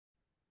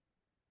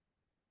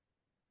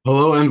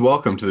Hello and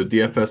welcome to the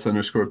DFS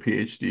underscore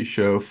PhD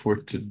show for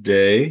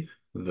today,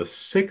 the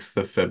 6th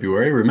of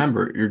February.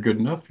 Remember, you're good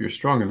enough, you're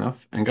strong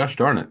enough, and gosh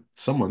darn it,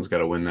 someone's got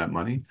to win that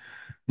money.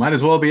 Might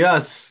as well be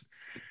us.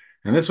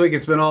 And this week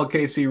it's been all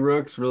KC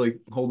Rooks, really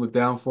holding it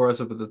down for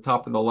us up at the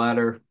top of the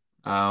ladder.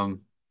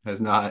 Um, has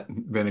not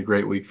been a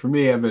great week for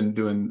me. I've been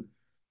doing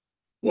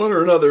one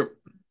or another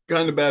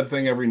kind of bad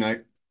thing every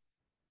night,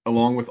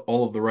 along with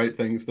all of the right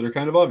things that are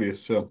kind of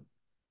obvious. So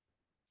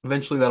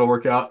eventually that'll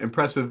work out.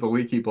 Impressive. The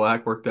leaky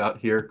black worked out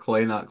here.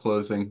 Clay not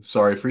closing.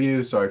 Sorry for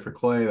you. Sorry for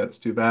Clay. That's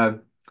too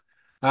bad.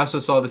 I also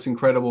saw this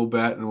incredible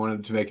bet and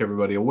wanted to make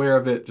everybody aware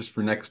of it just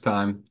for next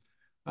time.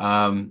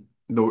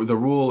 The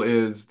rule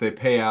is they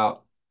pay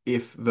out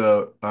if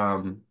the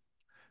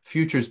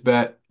futures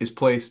bet is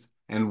placed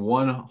and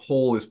one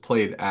hole is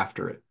played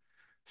after it.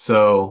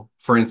 So,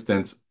 for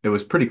instance, it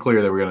was pretty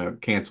clear they were going to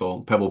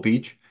cancel Pebble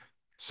Beach.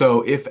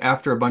 So, if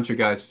after a bunch of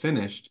guys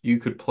finished, you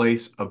could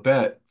place a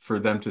bet for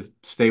them to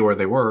stay where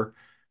they were,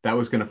 that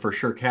was going to for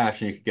sure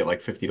cash and you could get like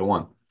 50 to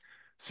 1.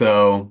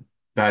 So,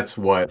 that's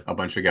what a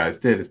bunch of guys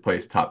did is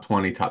place top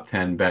 20, top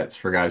 10 bets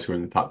for guys who were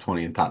in the top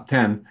 20 and top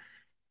 10.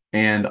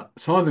 And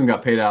some of them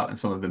got paid out and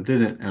some of them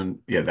didn't. And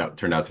yeah, that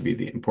turned out to be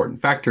the important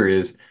factor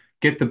is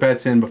get the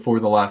bets in before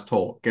the last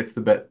hole, gets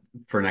the bet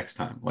for next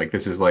time. Like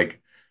this is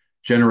like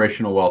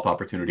generational wealth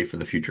opportunity for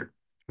the future.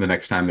 The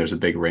next time there's a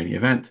big rainy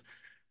event.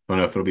 Don't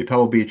know if it'll be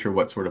Pebble Beach or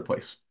what sort of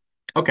place.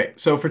 Okay,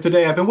 so for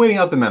today, I've been waiting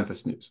out the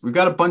Memphis news. We've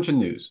got a bunch of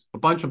news, a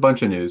bunch of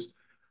news,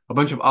 a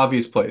bunch of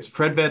obvious plays.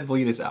 Fred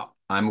VanVleet is out.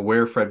 I'm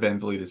aware Fred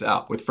VanVleet is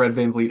out. With Fred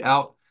VanVleet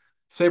out,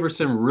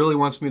 SaberSim really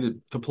wants me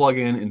to plug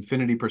in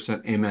infinity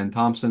percent Amen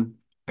Thompson.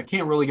 I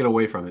can't really get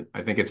away from it.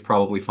 I think it's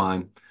probably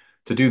fine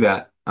to do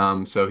that.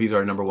 So he's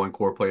our number one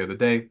core player of the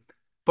day.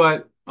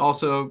 But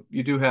also,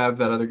 you do have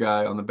that other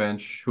guy on the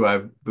bench who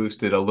I've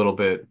boosted a little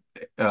bit,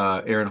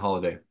 Aaron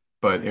Holiday.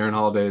 But Aaron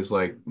Holiday is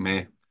like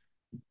meh,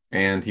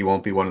 and he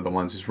won't be one of the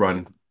ones who's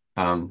run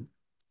um,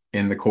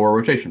 in the core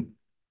rotation.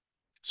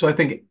 So I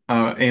think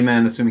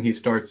Amen, assuming he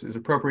starts, is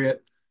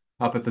appropriate.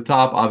 Up at the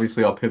top,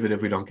 obviously I'll pivot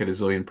if we don't get a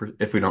zillion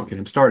if we don't get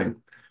him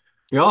starting.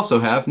 We also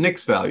have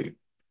Knicks value,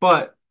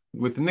 but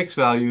with the Knicks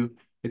value,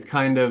 it's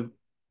kind of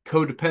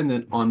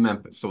codependent on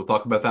Memphis. So we'll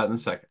talk about that in a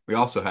second. We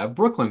also have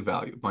Brooklyn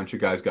value. A bunch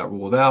of guys got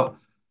ruled out.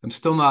 I'm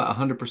still not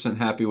 100%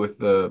 happy with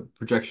the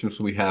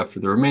projections we have for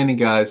the remaining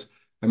guys.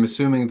 I'm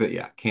assuming that,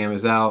 yeah, Cam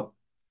is out.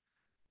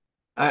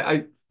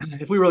 I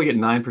if we really get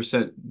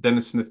 9%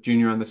 Dennis Smith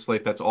Jr. on this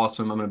slate, that's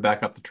awesome. I'm going to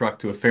back up the truck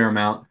to a fair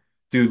amount.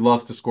 Dude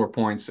loves to score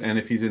points, and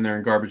if he's in there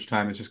in garbage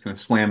time, it's just going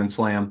to slam and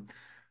slam.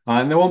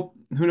 And there won't.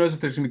 Who knows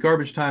if there's going to be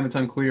garbage time? It's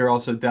unclear.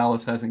 Also,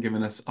 Dallas hasn't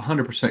given us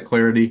 100%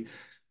 clarity.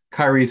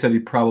 Kyrie said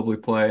he'd probably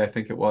play. I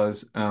think it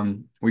was.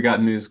 We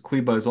got news.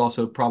 Kleba is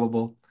also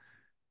probable.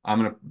 I'm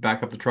going to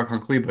back up the truck on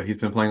Kleba. He's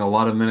been playing a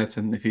lot of minutes,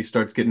 and if he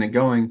starts getting it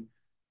going,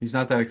 he's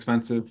not that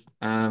expensive.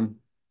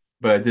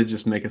 But I did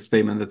just make a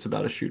statement that's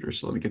about a shooter,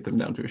 so let me get them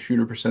down to a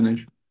shooter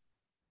percentage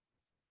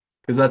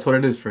because that's what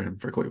it is for him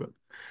for Cleveland.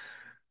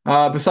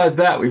 Besides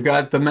that, we've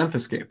got the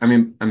Memphis game.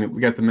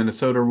 We got the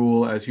Minnesota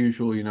rule as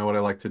usual. You know what I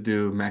like to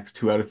do: max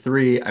 2 out of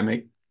 3. I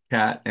make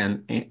Cat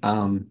and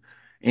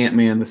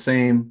Ant-Man the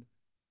same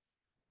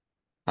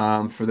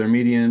for their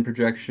median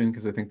projection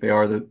because I think they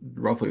are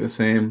roughly the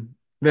same.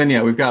 Then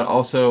yeah, we've got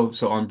also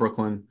so on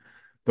Brooklyn,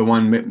 the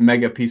one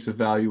mega piece of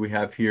value we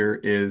have here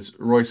is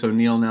Royce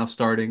O'Neal now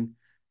starting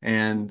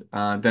and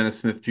Dennis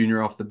Smith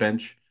Jr. off the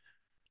bench.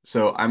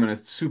 So I'm going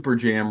to super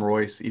jam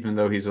Royce, even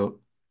though he's a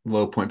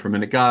low point per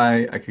minute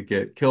guy. I could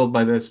get killed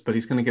by this, but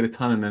he's going to get a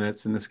ton of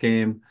minutes in this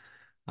game.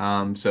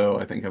 So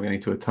I think I'm getting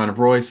to a ton of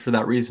Royce for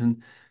that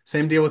reason.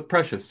 Same deal with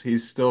Precious.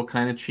 He's still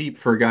kind of cheap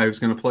for a guy who's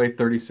going to play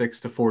 36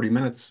 to 40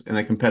 minutes in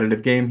a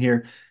competitive game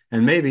here,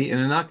 and maybe in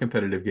a not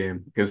competitive game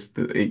because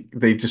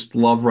they just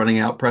love running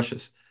out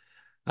Precious.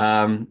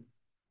 Um,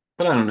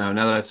 but I don't know.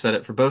 Now that I've said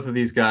it for both of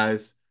these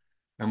guys,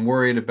 I'm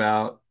worried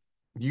about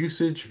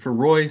usage for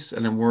Royce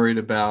and I'm worried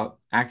about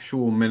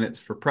actual minutes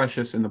for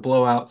Precious in the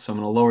blowout. So I'm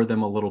going to lower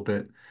them a little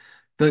bit.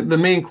 The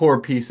main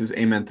core piece is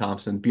Amen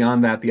Thompson.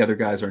 Beyond that, the other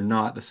guys are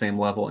not the same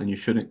level, and you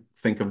shouldn't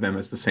think of them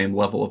as the same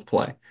level of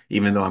play,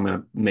 even though I'm going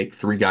to make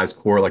 3 guys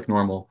core like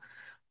normal.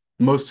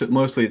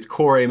 Mostly it's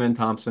core Amen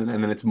Thompson,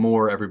 and then it's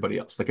more everybody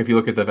else. Like if you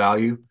look at the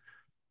value,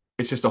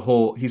 it's just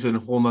he's in a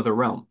whole nother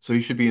realm. So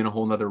he should be in a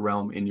whole nother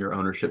realm in your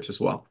ownerships as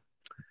well.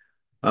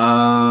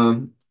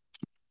 Um,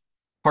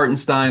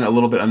 Hartenstein, a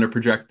little bit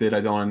underprojected.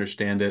 I don't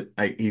understand it.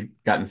 He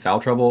got in foul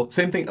trouble.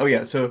 Same thing. Oh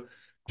yeah, so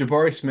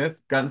Jabari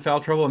Smith got in foul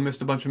trouble and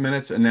missed a bunch of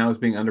minutes, and now is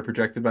being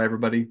underprojected by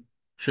everybody.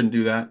 Shouldn't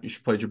do that. You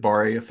should play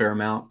Jabari a fair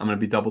amount. I'm going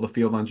to be double the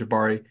field on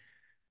Jabari.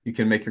 You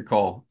can make your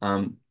call.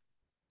 I'm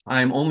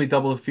only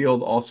double the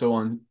field also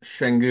on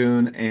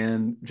Sengun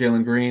and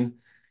Jalen Green.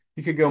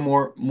 You could go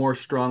more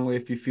strongly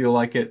if you feel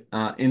like it.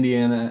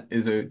 Indiana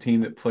is a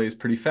team that plays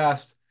pretty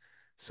fast,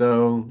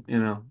 so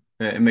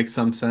it makes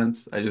some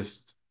sense.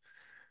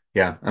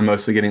 Yeah, I'm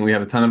mostly we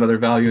have a ton of other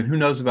value, and who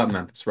knows about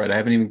Memphis, right? I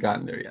haven't even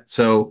gotten there yet.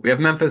 So we have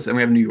Memphis and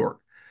we have New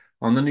York.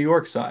 On the New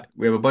York side,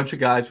 we have a bunch of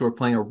guys who are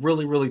playing a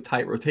really, really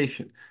tight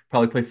rotation.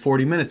 Probably play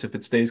 40 minutes if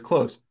it stays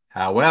close.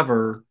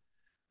 However,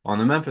 on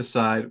the Memphis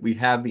side, we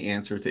have the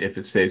answer to if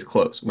it stays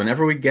close.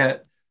 Whenever we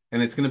get,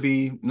 and it's going to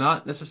be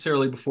not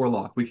necessarily before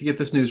lock. We could get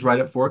this news right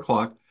at 4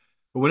 o'clock,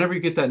 but whenever you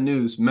get that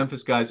news,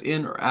 Memphis guys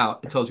in or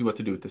out, it tells you what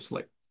to do with the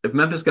slate. If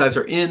Memphis guys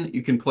are in,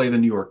 you can play the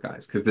New York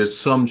guys because there's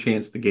some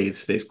chance the game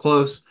stays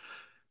close.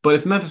 But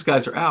if Memphis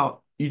guys are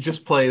out, you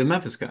just play the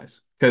Memphis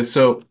guys. Because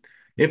so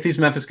if these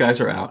Memphis guys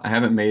are out, I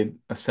haven't made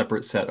a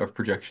separate set of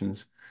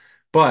projections,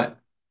 but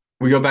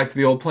we go back to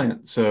the old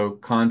plan. So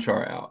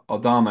Conchar out,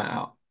 Aldama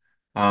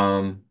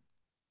out.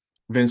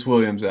 Vince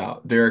Williams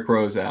out, Derrick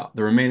Rose out.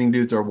 The remaining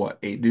dudes are what?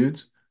 Eight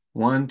dudes?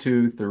 One,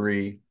 two,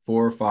 three,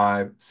 four,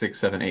 five, six,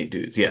 seven, eight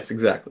dudes. Yes,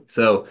 exactly.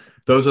 So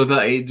those are the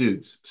eight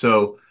dudes.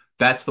 So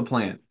that's the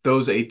plan.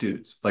 Those eight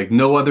dudes, like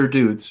no other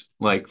dudes,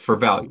 like for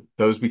value.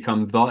 Those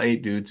become the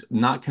eight dudes,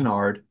 not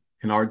Kennard.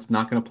 Kennard's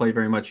not going to play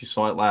very much. You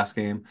saw it last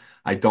game.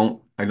 I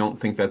don't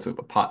think that's a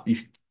pot.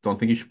 Don't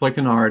think you should play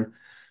Kennard.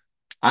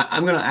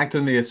 I'm going to act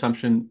on the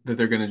assumption that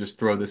they're going to just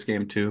throw this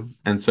game too.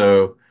 And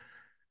so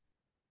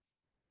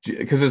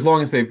because as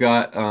long as they've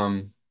got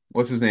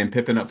what's his name,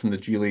 Pippen up from the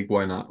G League,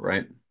 why not,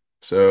 right?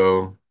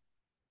 So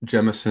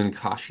Jemison,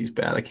 gosh, he's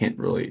bad. I can't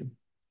really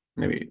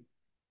maybe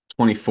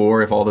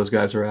 24 if all those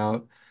guys are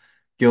out.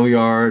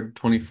 Gilliard,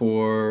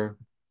 24.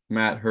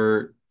 Matt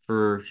Hurt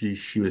for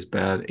she was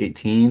bad,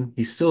 18.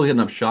 He's still hitting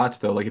up shots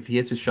though. Like if he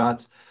hits his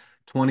shots,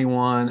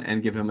 21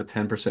 and give him a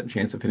 10%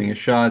 chance of hitting his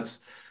shots.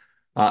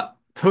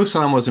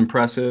 Tosan was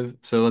impressive,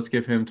 so let's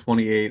give him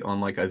 28 on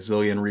like a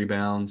zillion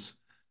rebounds,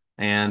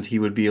 and he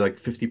would be like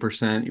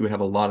 50%. You would have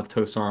a lot of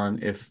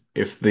Tosan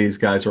if these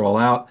guys are all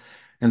out.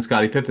 And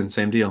Scottie Pippen,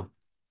 same deal.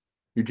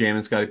 You're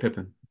jamming Scottie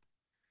Pippen.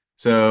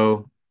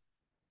 So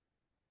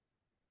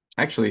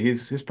actually,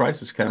 his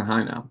price is kind of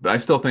high now, but I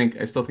still think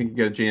you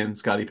got to jam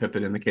Scottie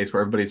Pippen in the case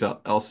where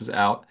else is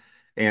out,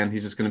 and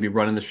he's just going to be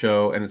running the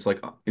show, and it's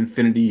like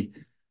infinity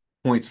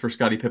points for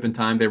Scottie Pippen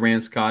time. They ran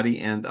Scottie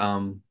and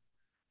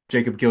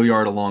Jacob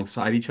Gilliard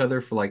alongside each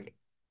other for like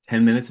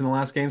 10 minutes in the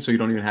last game, so you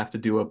don't even have to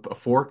do a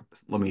fork.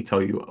 Let me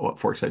tell you what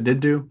forks I did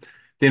do.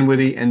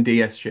 Dinwiddie and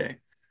DSJ.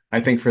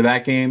 I think for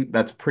that game,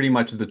 that's pretty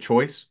much the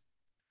choice.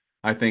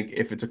 I think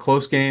if it's a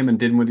close game and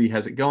Dinwiddie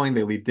has it going,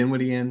 they leave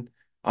Dinwiddie in.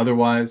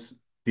 Otherwise,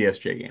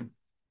 DSJ game.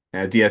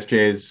 DSJ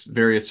is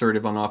very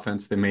assertive on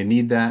offense. They may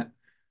need that.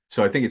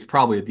 So I think it's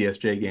probably a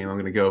DSJ game. I'm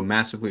going to go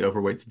massively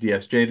overweight to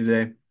DSJ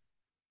today.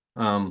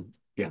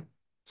 Yeah.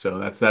 So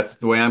that's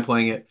the way I'm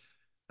playing it.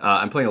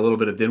 I'm playing a little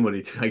bit of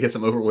Dinwiddie too. I guess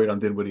I'm overweight on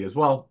Dinwiddie as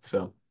well.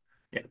 So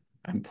yeah,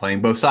 I'm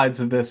playing both sides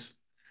of this.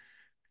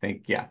 I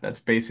think, yeah, that's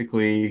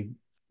basically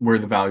where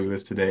the value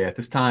is today at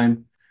this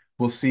time.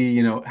 We'll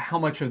see, how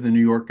much of the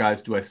New York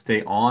guys do I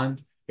stay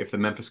on if the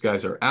Memphis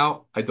guys are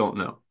out? I don't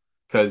know.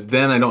 Because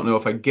then I don't know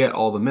if I get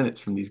all the minutes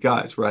from these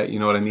guys, right? You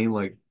know what I mean?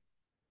 Like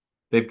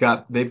they've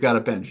got a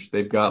bench.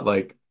 They've got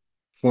like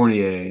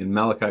Fournier and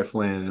Malachi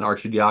Flynn and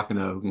Archie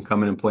Diacono who can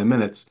come in and play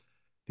minutes.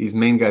 These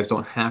main guys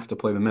don't have to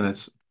play the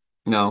minutes.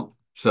 No.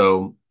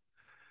 So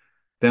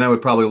then I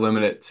would probably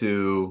limit it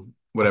to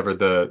whatever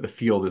the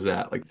field is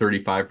at, like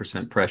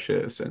 35%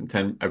 Precious and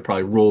 10. I'd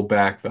probably roll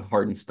back the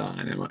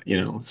Hardenstein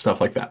and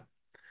stuff like that.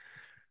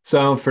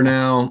 So for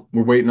now,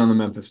 we're waiting on the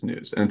Memphis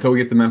news. And until we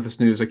get the Memphis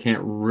news, I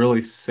can't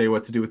really say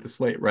what to do with the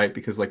slate, right?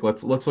 Because like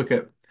let's look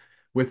at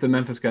with the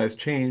Memphis guys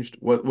changed,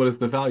 what does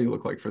the value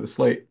look like for the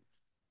slate?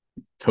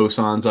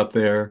 Tosan's up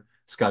there,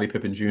 Scottie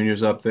Pippen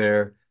Jr.'s up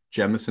there,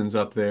 Jemison's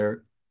up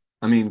there.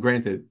 I mean,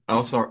 granted,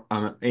 also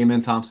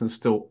Amen Thompson's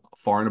still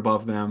far and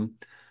above them,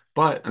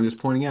 but I'm just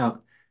pointing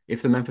out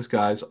if the Memphis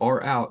guys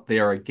are out, they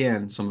are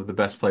again some of the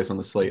best plays on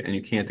the slate, and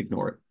you can't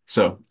ignore it.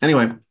 So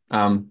anyway,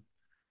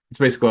 it's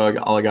basically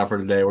all I got for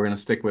today. We're gonna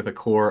stick with a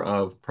core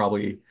of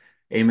probably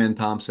Amen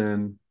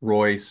Thompson,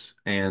 Royce,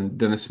 and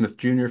Dennis Smith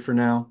Jr. for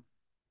now.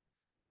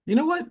 You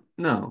know what?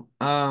 No.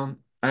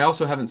 I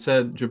also haven't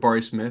said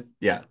Jabari Smith.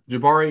 Yeah,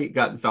 Jabari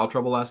got in foul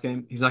trouble last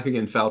game. He's not gonna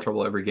get in foul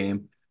trouble every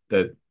game.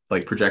 The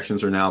like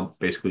projections are now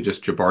basically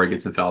just Jabari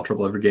gets in foul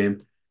trouble every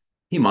game.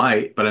 He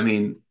might, but I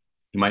mean,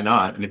 he might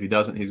not. And if he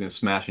doesn't, he's gonna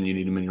smash and you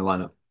need him in your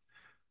lineup.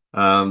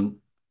 Um,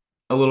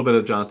 a little bit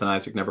of Jonathan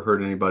Isaac, never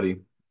hurt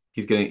anybody.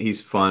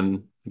 He's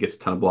fun. He gets a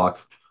ton of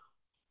blocks.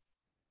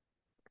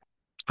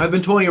 I've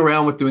been toying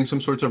around with doing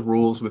some sorts of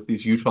rules with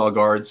these Utah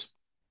guards.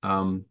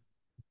 Um,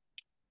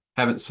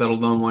 Haven't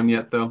settled on one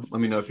yet, though.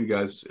 Let me know if you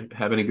guys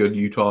have any good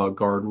Utah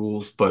guard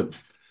rules, but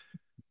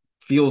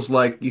feels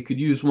like you could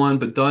use one,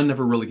 but Dunn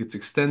never really gets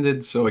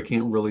extended, so I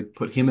can't really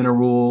put him in a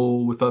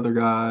rule with other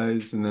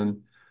guys. And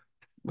then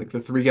like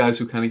the three guys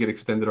who kind of get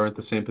extended aren't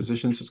the same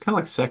position, so it's kind of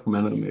like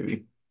Sacramento,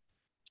 maybe.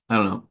 I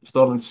don't know.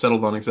 Still haven't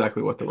settled on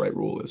exactly what the right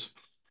rule is.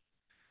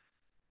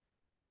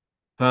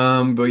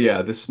 But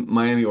yeah, this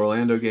Miami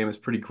Orlando game is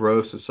pretty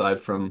gross aside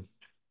from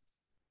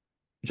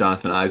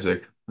Jonathan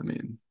Isaac. I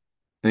mean,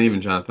 and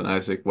even Jonathan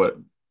Isaac,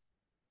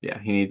 yeah,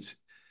 he needs.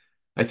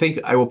 I think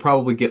I will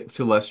probably get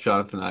to less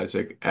Jonathan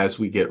Isaac as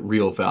we get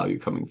real value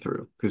coming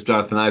through because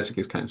Jonathan Isaac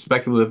is kind of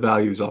speculative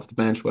value. He's off the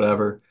bench,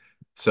 whatever.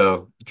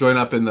 So join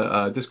up in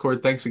the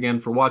Discord. Thanks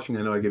again for watching.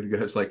 I know I give you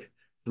guys like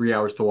 3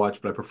 hours to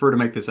watch, but I prefer to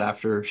make this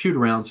after shoot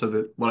around so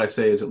that what I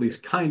say is at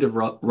least kind of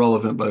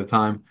relevant by the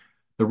time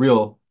the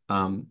real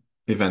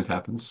event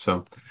happens.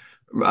 So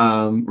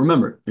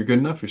remember, you're good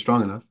enough, you're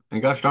strong enough,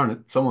 and gosh darn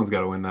it, someone's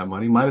got to win that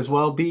money. Might as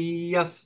well be us.